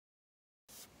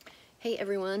Hey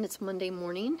everyone, it's Monday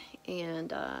morning,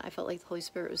 and I felt like the Holy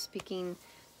Spirit was speaking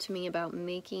to me about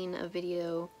making a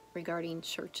video regarding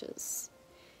churches,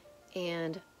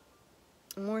 and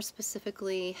more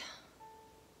specifically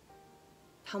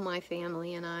how my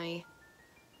family and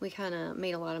we kind of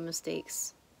made a lot of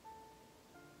mistakes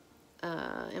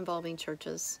involving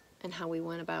churches and how we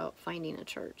went about finding a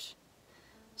church.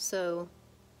 So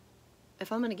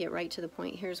if I'm going to get right to the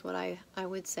point, here's what I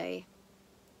would say.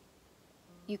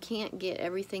 You can't get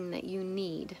everything that you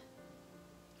need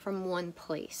from one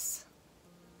place.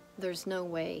 There's no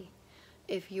way.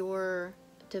 If you're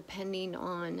depending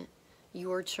on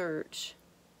your church,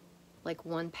 like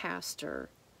one pastor,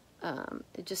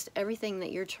 just everything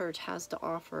that your church has to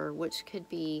offer, which could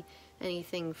be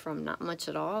anything from not much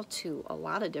at all to a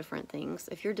lot of different things.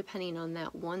 If you're depending on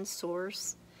that one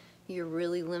source, you're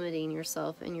really limiting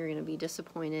yourself and you're going to be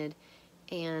disappointed.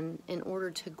 And in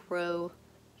order to grow,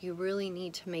 you really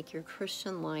need to make your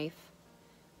Christian life,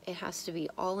 it has to be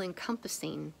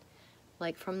all-encompassing,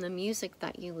 like from the music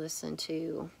that you listen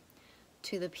to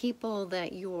the people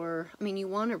that you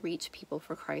want to reach people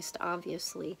for Christ,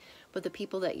 obviously, but the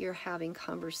people that you're having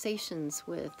conversations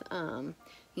with,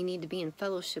 you need to be in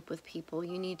fellowship with people,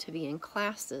 you need to be in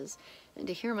classes. And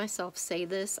to hear myself say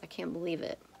this, I can't believe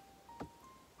it.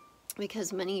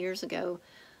 Because many years ago,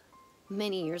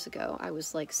 I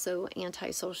was like so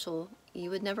antisocial. You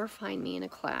would never find me in a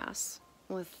class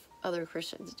with other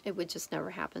Christians. It would just never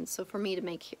happen. So for me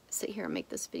to sit here and make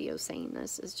this video saying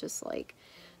this is just like,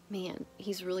 man,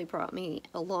 he's really brought me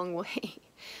a long way.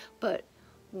 But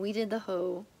we did the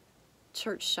whole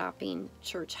church shopping,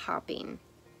 church hopping,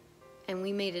 and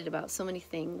we made it about so many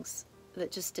things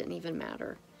that just didn't even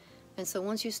matter. And so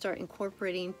once you start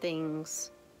incorporating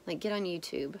things, like get on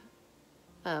YouTube,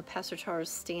 Pastor Charles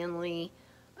Stanley,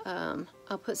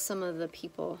 I'll put some of the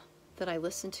people that I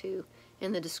listen to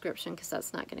in the description because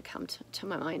that's not going to come to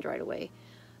my mind right away.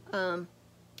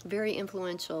 Very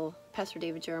influential, Pastor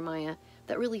David Jeremiah,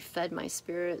 that really fed my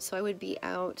spirit. So I would be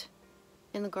out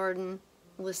in the garden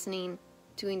listening,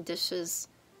 doing dishes,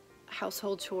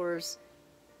 household chores,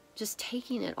 just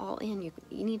taking it all in. You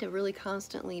need to really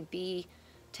constantly be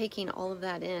taking all of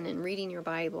that in and reading your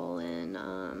Bible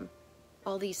and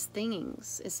all these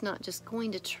things. It's not just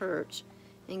going to church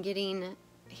and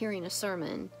hearing a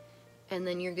sermon and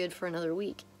then you're good for another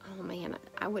week. Oh man,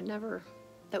 that would never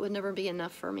be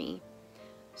enough for me.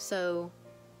 So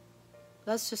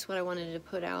that's just what I wanted to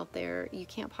put out there. You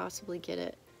can't possibly get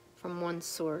it from one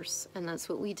source, and that's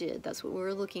what we did. That's what we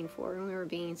were looking for, and we were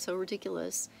being so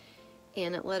ridiculous,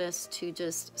 and it led us to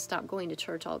just stop going to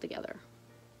church altogether,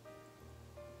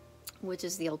 which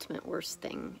is the ultimate worst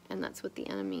thing. And that's what the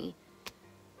enemy,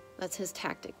 that's his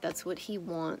tactic. That's what he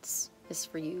wants, is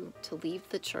for you to leave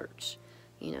the church.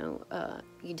 You know,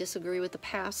 you disagree with the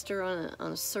pastor on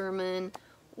a sermon,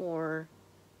 or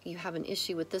you have an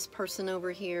issue with this person over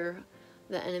here.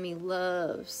 The enemy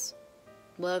loves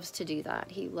to do that.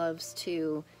 He loves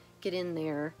to get in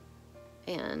there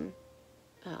and,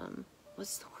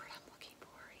 what's the word I'm looking for?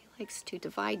 He likes to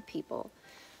divide people.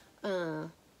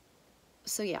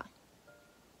 So yeah,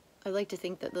 I like to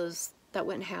think that that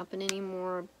wouldn't happen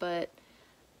anymore, but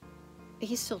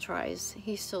he still tries.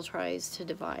 He still tries to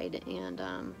divide and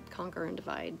conquer and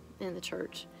divide in the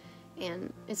church.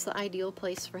 And it's the ideal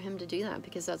place for him to do that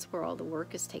because that's where all the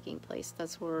work is taking place.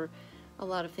 That's where a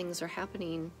lot of things are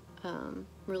happening,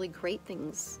 really great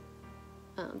things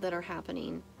that are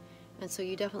happening. And so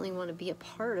you definitely want to be a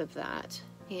part of that.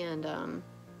 And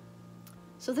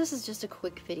so this is just a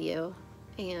quick video.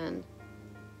 And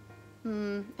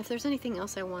if there's anything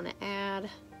else I want to add,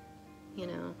 you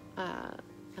know,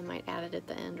 I might add it at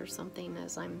the end or something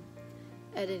as I'm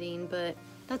editing. But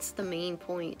that's the main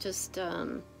point. Just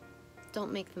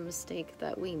don't make the mistake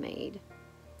that we made.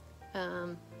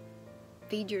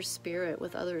 Feed your spirit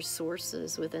with other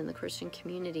sources within the Christian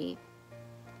community.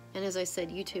 And as I said,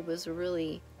 YouTube was a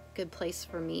really good place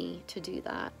for me to do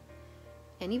that.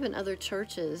 And even other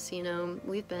churches, you know,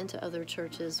 we've been to other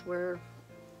churches where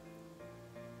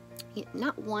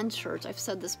not one church, I've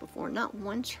said this before, not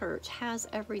one church has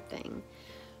everything.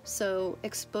 So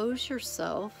expose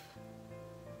yourself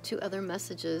to other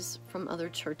messages from other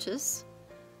churches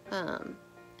and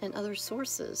other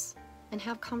sources, and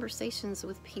have conversations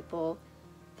with people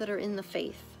that are in the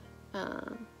faith.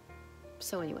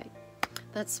 So anyway,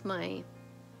 that's my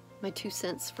 2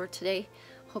 cents for today.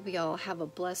 Hope y'all have a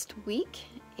blessed week,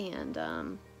 and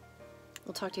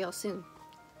we'll talk to y'all soon.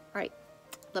 All right,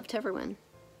 love to everyone.